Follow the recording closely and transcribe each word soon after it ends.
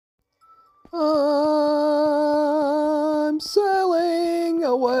I'm sailing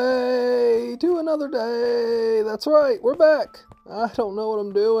away to another day. That's right, we're back. I don't know what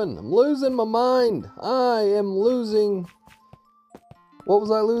I'm doing. I'm losing my mind. I am losing... What was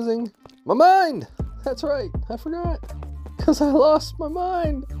I losing? My mind! That's right, I forgot. Because I lost my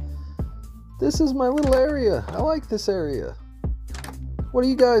mind. This is my little area. I like this area. What do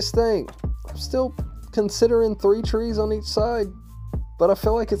you guys think? I'm still considering 3 trees on each side, but I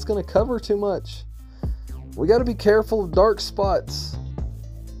feel like it's going to cover too much. We got to be careful of dark spots.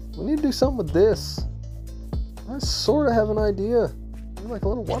 We need to do something with this. I sort of have an idea. Maybe like a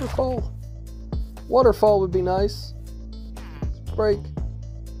little waterfall. Waterfall would be nice. Let's break.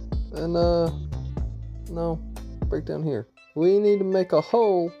 And, no. Break down here. We need to make a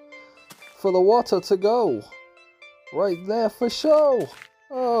hole for the water to go. Right there for sure.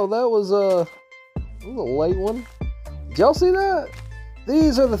 Oh, that was a late one. Did y'all see that?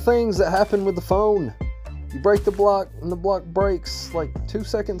 These are the things that happen with the phone. You break the block and the block breaks like 2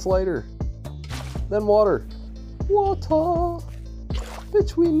 seconds later. Then water. Water.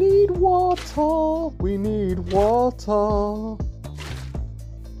 Bitch, we need water. We need water.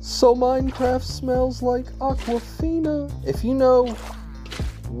 So Minecraft smells like Aquafina. If you know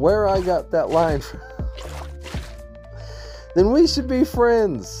where I got that line from, then we should be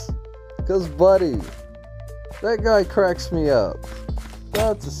friends. Because, buddy, that guy cracks me up.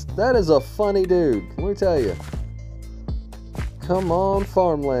 That is a funny dude, let me tell you. Come on,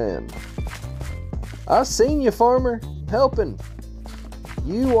 farmland. I seen you, farmer, helping.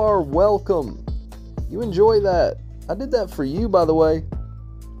 You are welcome. You enjoy that. I did that for you, by the way.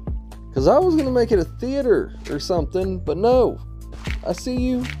 Because I was going to make it a theater or something, but no. I see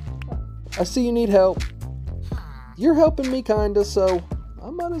you need help. You're helping me kinda, so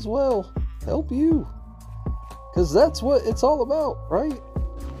I might as well help you. Because that's what it's all about, right?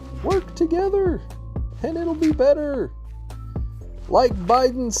 Work together, and it'll be better. Like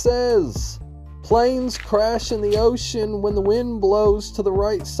Biden says, planes crash in the ocean when the wind blows to the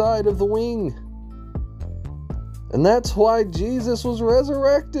right side of the wing. And that's why Jesus was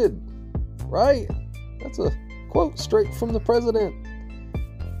resurrected, right? That's a quote straight from the president.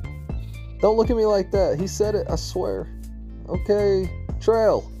 Don't look at me like that. He said it, I swear. Okay,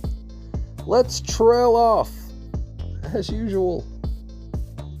 trail. Let's trail off. As usual.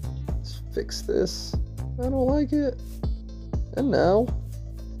 Let's fix this. I don't like it. And now.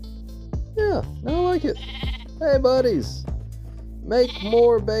 Yeah, now I like it. Hey, buddies. Make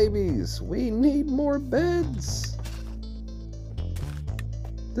more babies. We need more beds.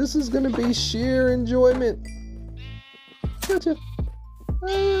 This is going to be sheer enjoyment. Gotcha.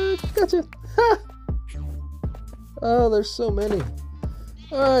 Gotcha. Ha! Oh, there's so many.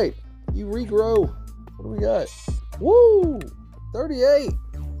 Alright, you regrow. What do we got? Woo! 38.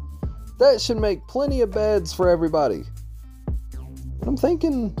 That should make plenty of beds for everybody. I'm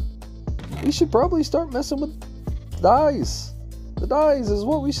thinking we should probably start messing with dyes. The dyes is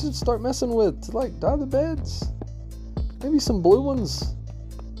what we should start messing with to like dye the beds. Maybe some blue ones,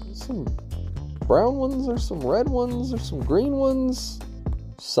 some brown ones, or some red ones, or some green ones.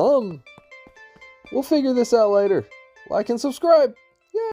 Some. We'll figure this out later. Like and subscribe.